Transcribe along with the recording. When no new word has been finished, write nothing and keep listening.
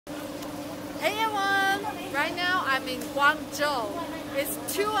Hey everyone! Right now I'm in Guangzhou. It's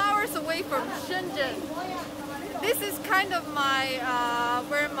 2 hours away from Shenzhen. This is kind of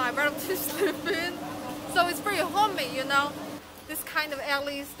where my relatives live in. So it's pretty homey, you know. This kind of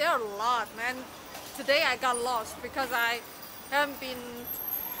alleys, there are a lot, man. Today I got lost because I haven't been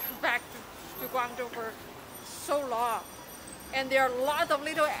back to Guangzhou for so long. And there are a lot of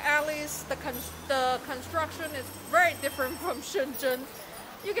little alleys. The construction is very different from Shenzhen.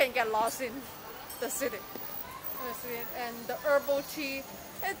 You can get lost in the city. And the herbal tea.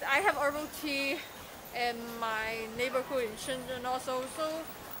 I have herbal tea in my neighborhood in Shenzhen also. So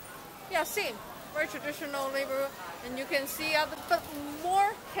yeah, same. Very traditional neighborhood. And you can see but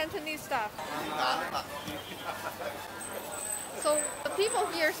more Cantonese stuff. So the people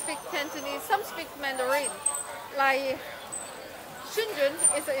here speak Cantonese, some speak Mandarin. Like Shenzhen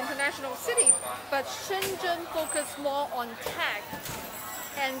is an international city, but Shenzhen focuses more on tech,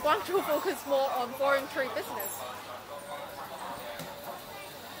 and Guangzhou focuses more on foreign trade business.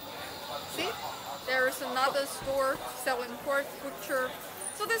 See, there is another store selling pork butcher.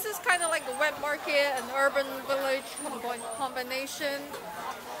 So this is kind of like a wet market, an urban village combination.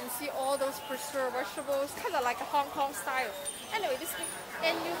 You see all those preserved vegetables, kind of like a Hong Kong style. Anyway,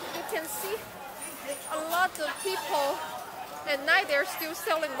 and you can see a lot of people. At night they're still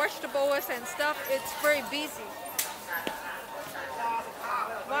selling vegetables and stuff. It's very busy.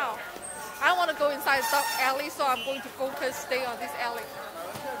 Wow. I want to go inside the alley, so I'm going to stay on this alley.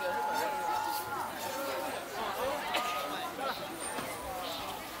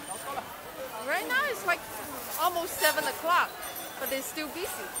 Right now it's like almost 7 o'clock, but it's still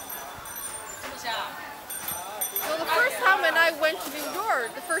busy. So the first time when I went to New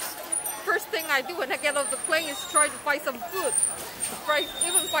York, the first thing I do when I get off the plane is try to find some food.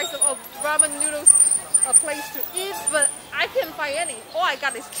 Even find some ramen noodles, a place to eat, but I can't find any. All I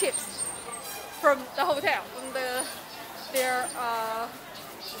got is chips from the hotel, from their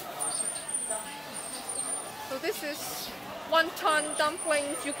so this is wonton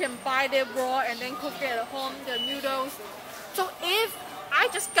dumplings. You can buy them raw and then cook it at home, the noodles. So if I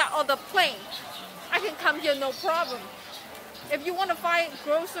just got on the plane, I can come here no problem. If you want to buy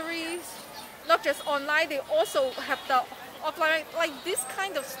groceries, not just online, they also have the offline. Like this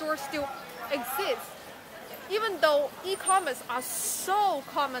kind of store still exists. Even though e-commerce are so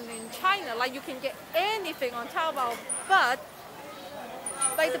common in China, like you can get anything on Taobao, but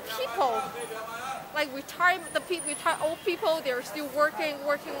like the people, like retired old people, they're still working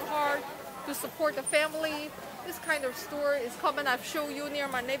hard to support the family. This kind of store is common. I've shown you near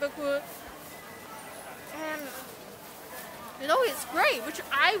my neighborhood. And you know, it's great, which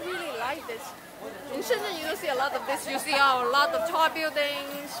I really like this. In Shenzhen, you don't see a lot of this. You see a lot of tall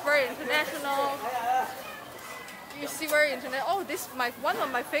buildings, very international. You see very international. Oh, this is one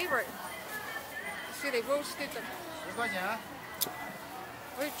of my favorite. You see, they roasted them.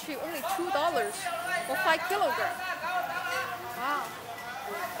 Very cheap, only $2 for 5 kilograms. Wow.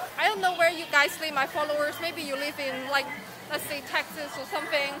 I don't know where you guys live, my followers. Maybe you live in, like, let's say Texas or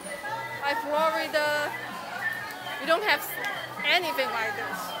something, like Florida. You don't have anything like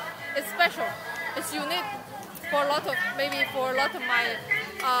this. It's special. It's unique for a lot of my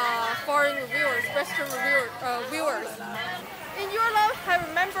foreign viewers, Western viewers. In Europe, I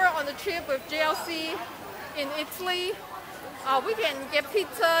remember on the trip with JLC in Italy, we can get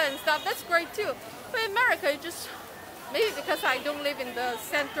pizza and stuff. That's great too. But in America, maybe because I don't live in the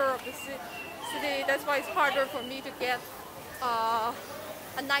center of the city, that's why it's harder for me to get a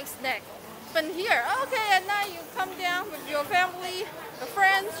nice snack. But here, okay, at night you come down with your family, your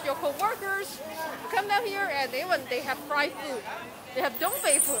friends, your co-workers. You come down here and they have fried food. They have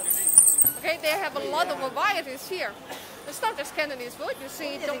Dongbei food. Okay, they have a lot of varieties here. It's not just Cantonese food. You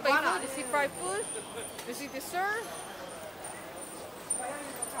see Dongbei food, you see fried food, you see dessert.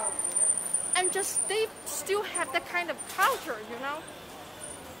 And they still have that kind of culture, you know.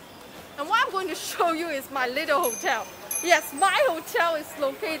 And what I'm going to show you is my little hotel. Yes, my hotel is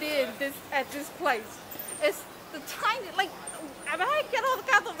located at this place. It's the tiny, like, when I get out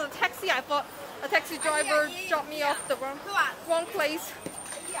of the taxi, I thought a taxi driver dropped me off the wrong place.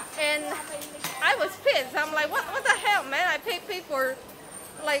 And I was pissed. I'm like, what the hell, man? I pay for,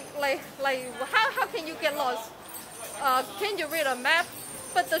 how can you get lost? Can you read a map?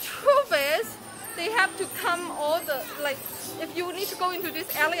 But the truth is, they have to come if you need to go into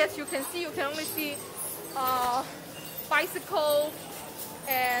this alley, as you can see, you can only see bicycle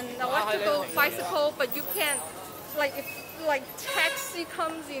and electrical bicycle, but you can't, if taxi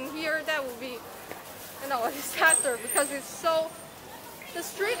comes in here, that would be, a disaster because the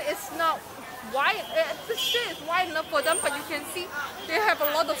street is not wide. The street is wide enough for them, but you can see they have a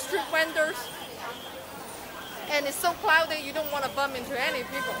lot of street vendors. And it's so cloudy, you don't want to bump into any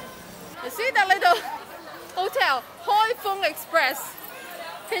people. You see that little hotel, Hoi Fong Express.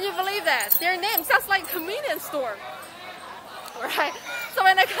 Can you believe that? Their name sounds like a convenience store. Right? So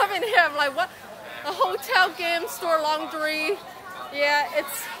when I come in here, I'm like, what? A hotel, game store, laundry. Yeah,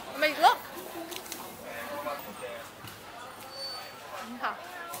 it's, I mean, look.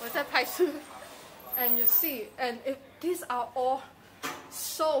 What's that price? And you see, and these are all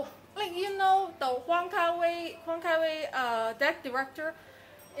so, like, you know, the Wong Kar-wai, that director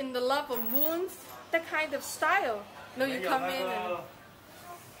in The Love of Moon, that kind of style. You know, you come in and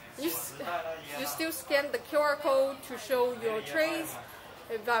you still scan the QR code to show your trace.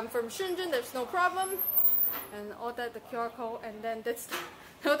 If I'm from Shenzhen, there's no problem. And all that, the QR code, and then this,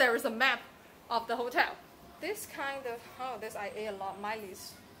 you know, there is a map of the hotel. This kind of, oh, this I ate a lot,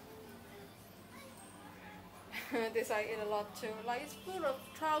 Miley's. This I ate a lot too. Like, it's full of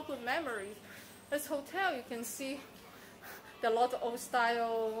childhood memories. This hotel, you can see there are a lot of old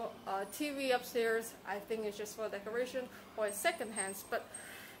style TV upstairs. I think it's just for decoration or it's second hands. But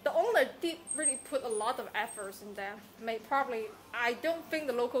the owner did really put a lot of efforts in that. Probably, I don't think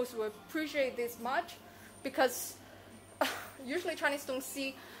the locals will appreciate this much because usually Chinese don't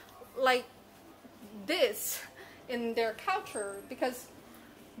see like this in their culture, because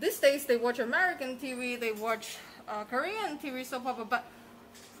these days they watch American TV, they watch Korean TV, so popular. But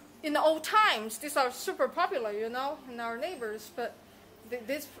in the old times, these are super popular, you know, in our neighbors. But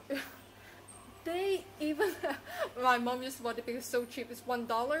they even, my mom used to buy it because it's so cheap. It's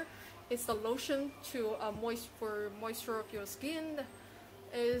 $1. It's the lotion to moisture of your skin.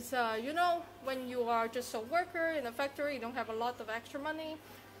 Is you know, when you are just a worker in a factory, you don't have a lot of extra money.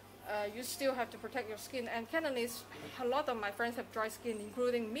 You still have to protect your skin. And Cantonese, a lot of my friends have dry skin,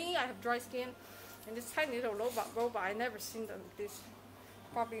 including me. I have dry skin. And this tiny little robot, I never seen them. This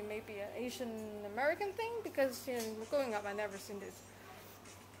probably maybe an Asian American thing, because growing up I never seen this.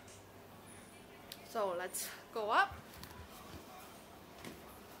 So let's go up.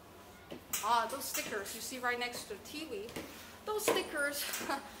 Ah, those stickers you see right next to the TV. Those stickers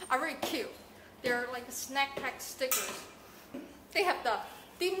are very cute. They're like snack pack stickers. They have the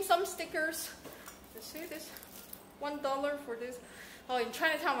dim sum stickers. You see this? $1 for this. Oh, in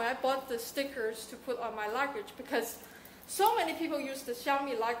Chinatown, when I bought the stickers to put on my luggage, because so many people use the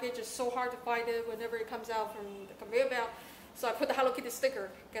Xiaomi luggage, it's so hard to find it whenever it comes out from the conveyor belt. So I put the Hello Kitty sticker.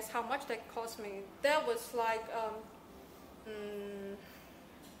 Guess how much that cost me? That was like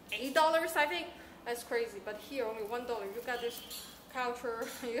 $8, I think. That's crazy. But here, only $1. You got this culture,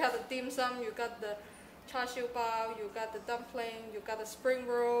 you got the dim sum, you got the char siu bao, you got the dumpling, you got the spring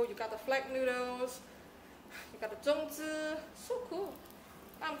roll, you got the flag noodles, you got the zhongzi. So cool.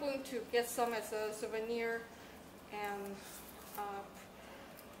 I'm going to get some as a souvenir and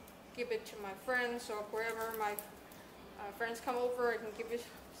give it to my friends, or wherever my friends come over, I can give it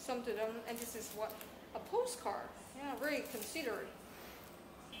some to them. And this is what, a postcard. Yeah, very considerate.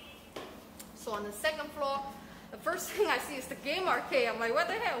 So on the second floor, the first thing I see is the game arcade. I'm like, what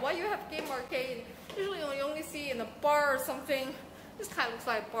the hell? Why you have game arcade? Usually you only see in a bar or something. This kind of looks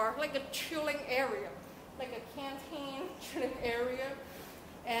like a bar, like a chilling area, like a canteen chilling area.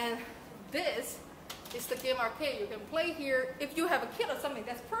 And this is the game arcade. You can play here. If you have a kid or something,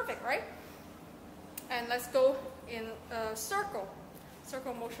 that's perfect, right? And let's go in a circle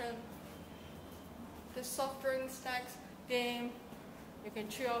motion. The soft drink, snacks, game. You can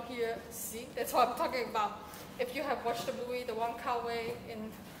chill out here. See, that's what I'm talking about. If you have watched the movie, the Wong Kar-wai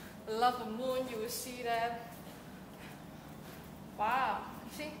in Love of Moon, you will see that. Wow,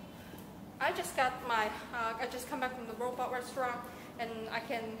 see? I just got my, I just come back from the robot restaurant, and I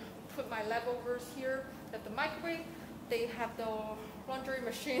can put my leftovers here at the microwave. They have the laundry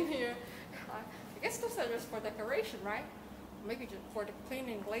machine here. I guess those are just for decoration, right? Maybe just for the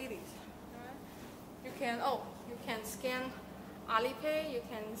cleaning ladies. Right? You can, you can scan Alipay, you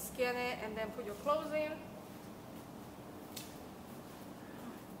can scan it and then put your clothes in.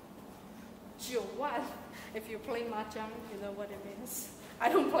 9万. If you play mahjong, you know what it means. I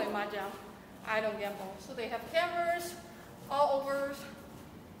don't play mahjong. I don't gamble. So they have cameras all over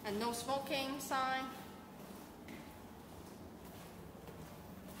and no smoking sign.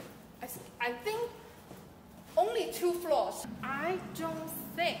 I think only 2 floors. I don't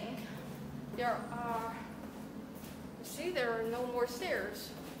think there are, you see, there are no more stairs.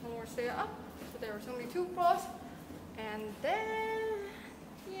 No more stairs up. So there's only 2 floors. And then,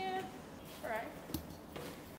 yeah, all right.